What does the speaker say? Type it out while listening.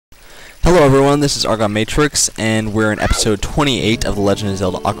Hello everyone, this is Argon Matrix, and we're in episode 28 of The Legend of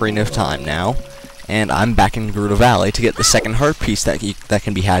Zelda Ocarina of Time now. And I'm back in Gerudo Valley to get the second heart piece that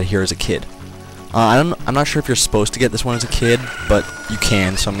can be had here as a kid. I'm not sure if you're supposed to get this one as a kid, but you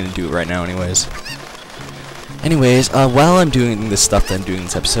can, so I'm going to do it right now anyways. While I'm doing this stuff that I'm doing in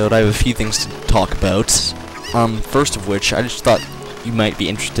this episode, I have a few things to talk about. First of which, I just thought you might be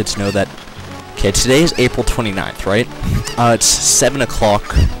interested to know that, okay, today is April 29th, right? It's 7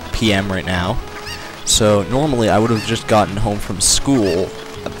 o'clock p.m. right now, so normally I would have just gotten home from school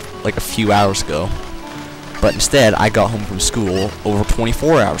like a few hours ago, but instead I got home from school over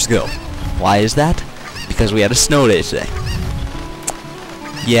 24 hours ago. Why is that? Because we had a snow day today.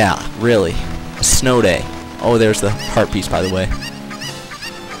 Yeah, really, a snow day. Oh, there's the heart piece, by the way.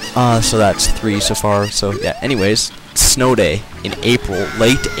 So that's 3 so far. So yeah, anyways, snow day in April,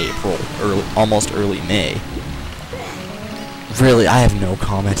 late April, almost early May. Really, I have no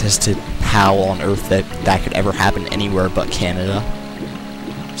comment as to how on earth that could ever happen anywhere but Canada.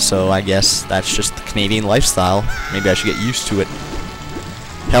 So I guess that's just the Canadian lifestyle. Maybe I should get used to it.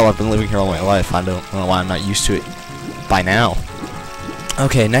 Hell, I've been living here all my life. I don't know why I'm not used to it by now.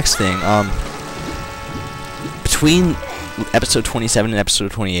 Okay, next thing. Between episode 27 and episode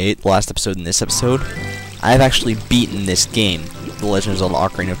 28, the last episode and this episode, I've actually beaten this game, The Legend of Zelda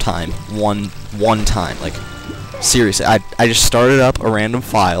Ocarina of Time, one time. Like, seriously, I just started up a random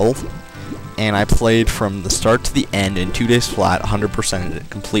file, and I played from the start to the end in 2 days flat, 100%ed it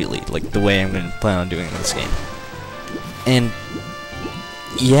completely, like the way I'm going to plan on doing in this game. And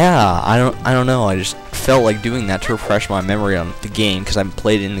yeah, I don't know, I just felt like doing that to refresh my memory on the game, because I haven't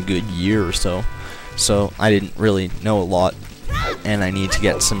played it in a good year or so. So I didn't really know a lot, and I need to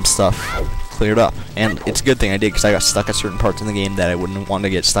get some stuff cleared up. And it's a good thing I did, because I got stuck at certain parts in the game that I wouldn't want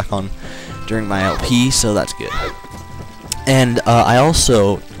to get stuck on during my LP, so that's good. And I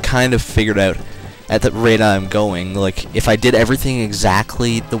also kind of figured out, at the rate I'm going, like, if I did everything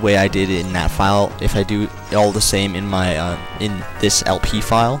exactly the way I did it in that file, if I do all the same in my in this LP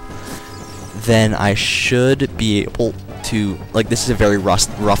file, then I should be able to, like, this is a very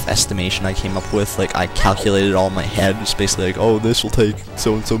rough estimation I came up with. Like, I calculated it all in my head. It's basically like, oh, this will take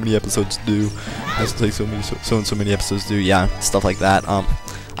so and so many episodes to do, this will take so and so many episodes to do, yeah, stuff like that.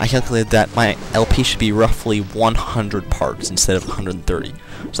 I calculated that my LP should be roughly 100 parts instead of 130.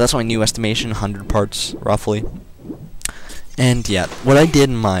 So that's my new estimation, 100 parts, roughly. And yeah, what I did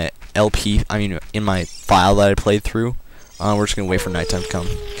in my LP, in my file that I played through, we're just going to wait for nighttime to come,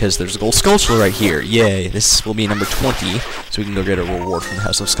 because there's a gold sculpture right here. Yay, this will be number 20, so we can go get a reward from the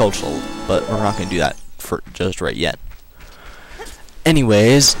House of Sculpture, but we're not going to do that for just right yet.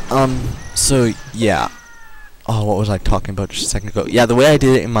 Anyways, so yeah. Oh, what was I talking about just a second ago? Yeah, the way I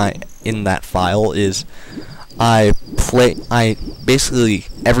did it in that file is I basically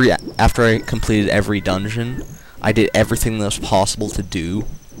after I completed every dungeon, I did everything that was possible to do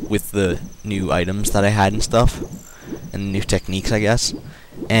with the new items that I had and stuff, and new techniques, I guess.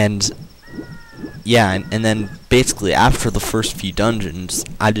 And yeah, and then basically after the first few dungeons,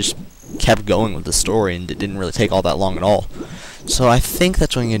 I just kept going with the story, and it didn't really take all that long at all. So I think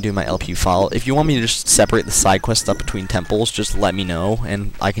that's what I'm going to do in my LP file. If you want me to just separate the side quests up between temples, just let me know,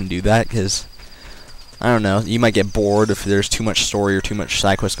 and I can do that, because, I don't know, you might get bored if there's too much story or too much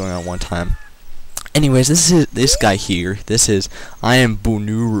side quests going on at one time. Anyways, this guy here. I am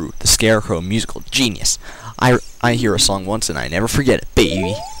Bunuru, the Scarecrow, musical genius. I hear a song once and I never forget it,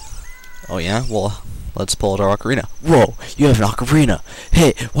 baby. Oh yeah? Well, let's pull out our ocarina. Whoa, you have an ocarina.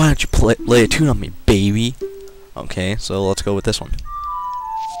 Hey, why don't you lay a tune on me, baby? Okay, so let's go with this one.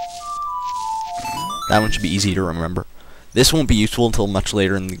 That one should be easy to remember. This won't be useful until much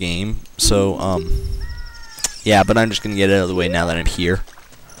later in the game, so, yeah, but I'm just gonna get it out of the way now that I'm here.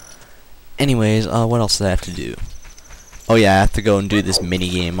 Anyways, what else did I have to do? Oh yeah, I have to go and do this mini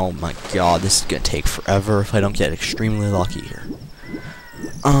game. Oh my god, this is gonna take forever if I don't get extremely lucky here.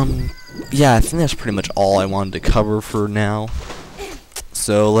 Yeah, I think that's pretty much all I wanted to cover for now.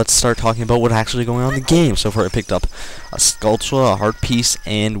 So let's start talking about what's actually going on in the game. So far I picked up a sculpture, a heart piece,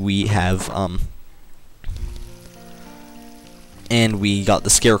 and we have, and we got the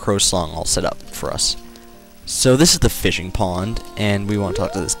Scarecrow song all set up for us. So this is the fishing pond, and we want to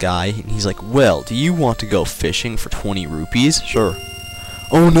talk to this guy, and he's like, well, do you want to go fishing for 20 rupees? Sure.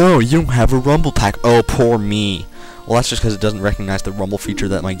 Oh no, you don't have a rumble pack. Oh, poor me. Well, that's just because it doesn't recognize the rumble feature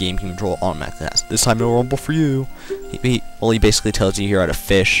that my game control automatically has. This time, no rumble for you. He basically tells you here how to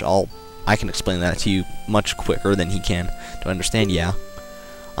fish. I can explain that to you much quicker than he can to understand. Yeah.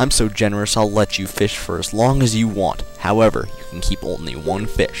 I'm so generous, I'll let you fish for as long as you want. However, you can keep only one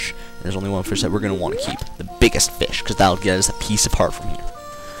fish. There's only one fish that we're going to want to keep. The biggest fish, because that'll get us a piece apart from here.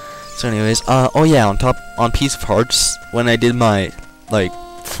 So anyways, oh yeah, on Piece of Hearts, when I did my, like,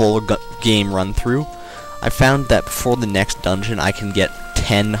 full game run through, I found that before the next dungeon I can get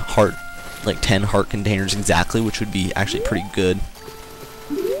 10 heart containers exactly, which would be actually pretty good.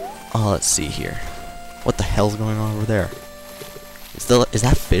 Let's see here. What the hell's going on over there? Is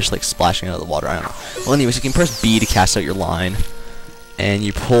that fish like splashing out of the water? I don't know. Well, anyways, you can press B to cast out your line, and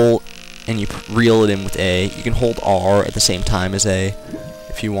you pull and you reel it in with A. You can hold R at the same time as A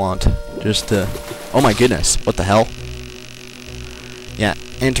if you want. Just to, oh my goodness, what the hell? Yeah,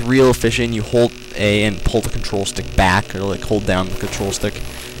 and to reel a fish in, you hold A and pull the control stick back, or like hold down the control stick.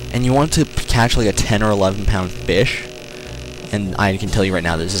 And you want to catch like a 10 or 11 pound fish. And I can tell you right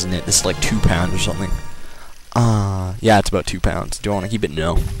now, this isn't it. This is like 2 pounds or something. Yeah, it's about 2 pounds. Do I want to keep it?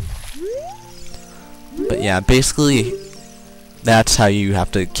 No. But yeah, basically, that's how you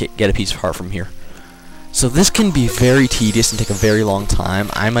have to get a piece of heart from here. So this can be very tedious and take a very long time.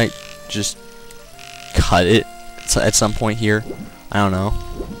 I might just cut it at some point here. I don't know.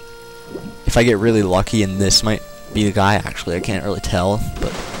 If I get really lucky, and this might be the guy, actually, I can't really tell.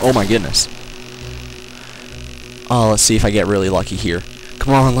 But, oh my goodness. Let's see if I get really lucky here.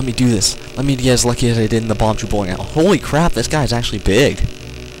 Come on, let me do this. Let me get as lucky as I did in the bomb bowling alley. Holy crap, this guy's actually big.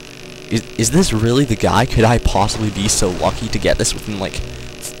 Is this really the guy? Could I possibly be so lucky to get this within like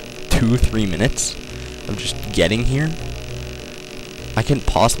 2-3 minutes of just getting here? I couldn't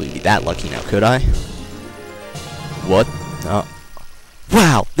possibly be that lucky now, could I? What?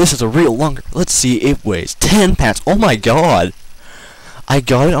 Wow, this is a real lunger. Let's see, it weighs 10 pounds. Oh my god. I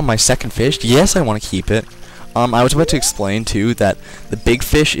got it on my second fish. Yes, I want to keep it. I was about to explain too that the big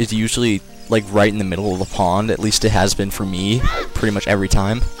fish is usually like right in the middle of the pond. At least it has been for me pretty much every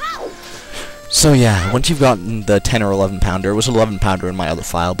time. So yeah, once you've gotten the 10 or 11 pounder, it was an 11 pounder in my other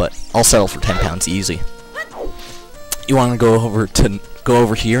file, but I'll settle for 10 pounds easy. You want to go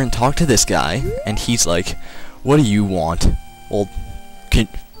over here and talk to this guy, and he's like, "What do you want?" Well,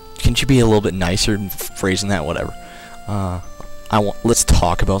 can't you be a little bit nicer in phrasing that? Whatever. Let's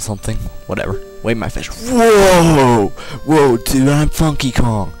talk about something. Whatever. Wait, my fish. Whoa! Whoa, dude, I'm Funky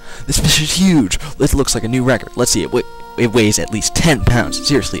Kong. This fish is huge. It looks like a new record. Let's see, it weighs at least 10 pounds.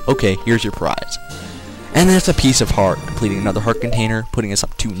 Seriously. Okay, here's your prize. And that's a piece of heart. Completing another heart container, putting us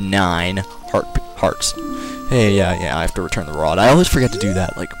up to 9 hearts. Hey, yeah, I have to return the rod. I always forget to do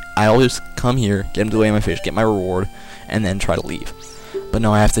that. Like, I always come here, get him to weigh my fish, get my reward, and then try to leave. But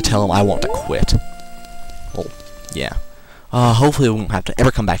no, I have to tell him I want to quit. Well, yeah. Hopefully we won't have to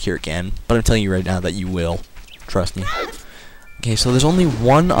ever come back here again, but I'm telling you right now that you will. Trust me. Okay, so there's only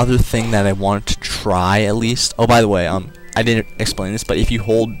one other thing that I wanted to try, at least. Oh, by the way, I didn't explain this, but if you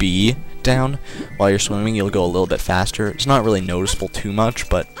hold B down while you're swimming, you'll go a little bit faster. It's not really noticeable too much,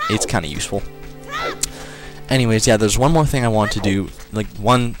 but it's kind of useful. Anyways, yeah, there's one more thing I want to do, like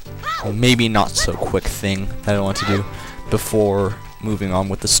one maybe not so quick thing that I want to do before moving on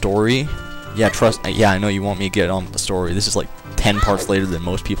with the story. Yeah, I know you want me to get on with the story. This is like 10 parts later than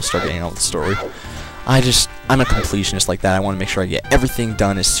most people start getting on with the story. I'm a completionist like that. I want to make sure I get everything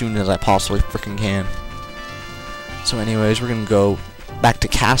done as soon as I possibly freaking can. So anyways, we're going to go back to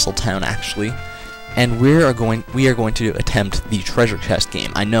Castletown, actually. And we are going to attempt the treasure chest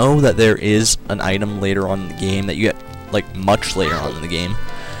game. I know that there is an item later on in the game that you get, like, much later on in the game,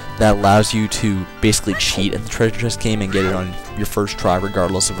 that allows you to basically cheat at the treasure chest game and get it on your first try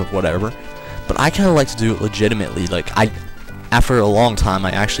regardless of whatever. But I kind of like to do it legitimately. Like, after a long time,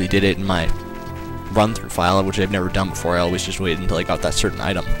 I actually did it in my run-through file, which I've never done before. I always just waited until I got that certain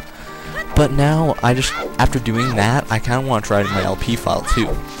item. But now, after doing that, I kind of want to try it in my LP file too.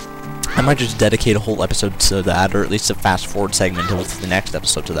 I might just dedicate a whole episode to that, or at least a fast-forward segment to the next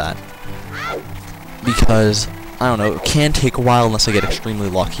episode to that. Because, I don't know, it can take a while unless I get extremely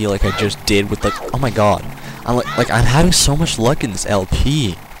lucky, like I just did with, like, oh my god. I'm having so much luck in this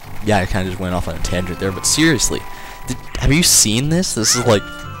LP. Yeah, I kind of just went off on a tangent there, but seriously, have you seen this? This is like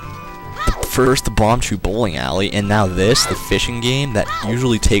first the bomb shoe bowling alley, and now this, the fishing game that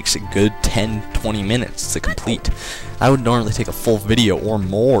usually takes a good 10-20 minutes to complete. I would normally take a full video or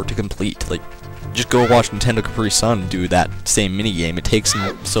more to complete. Like, just go watch Nintendo Capri Sun do that same mini game. It takes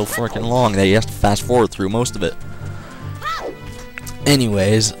him so freaking long that you have to fast forward through most of it.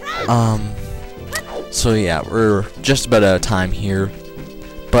 Anyways, so yeah, we're just about out of time here.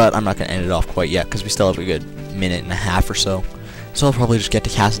 But I'm not going to end it off quite yet, because we still have a good minute and a half or so. So I'll probably just get to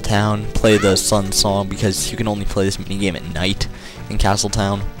Castletown, play the Sun Song, because you can only play this minigame at night in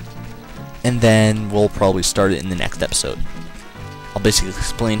Castletown. And then we'll probably start it in the next episode. I'll basically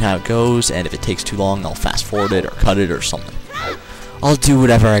explain how it goes, and if it takes too long, I'll fast forward it or cut it or something. I'll do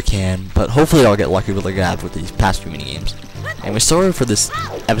whatever I can, but hopefully I'll get lucky with like I have with these past few minigames. Anyway, sorry for this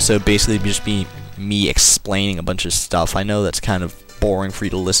episode basically just be me explaining a bunch of stuff. I know that's kind of boring for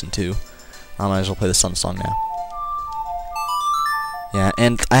you to listen to. I might as well play the Sun Song now. Yeah,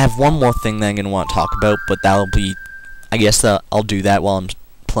 and I have one more thing that I'm going to want to talk about, but that'll be... I guess that I'll do that while I'm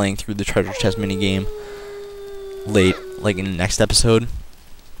playing through the treasure chest minigame late, like in the next episode.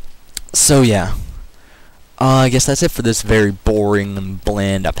 So yeah. I guess that's it for this very boring and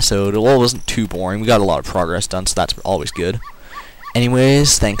bland episode. Well, it wasn't too boring. We got a lot of progress done, so that's always good.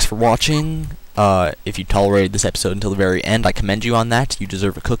 Anyways, thanks for watching. If you tolerated this episode until the very end, I commend you on that. You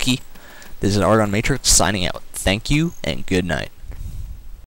deserve a cookie. This is Argon Matrix signing out. Thank you, and good night.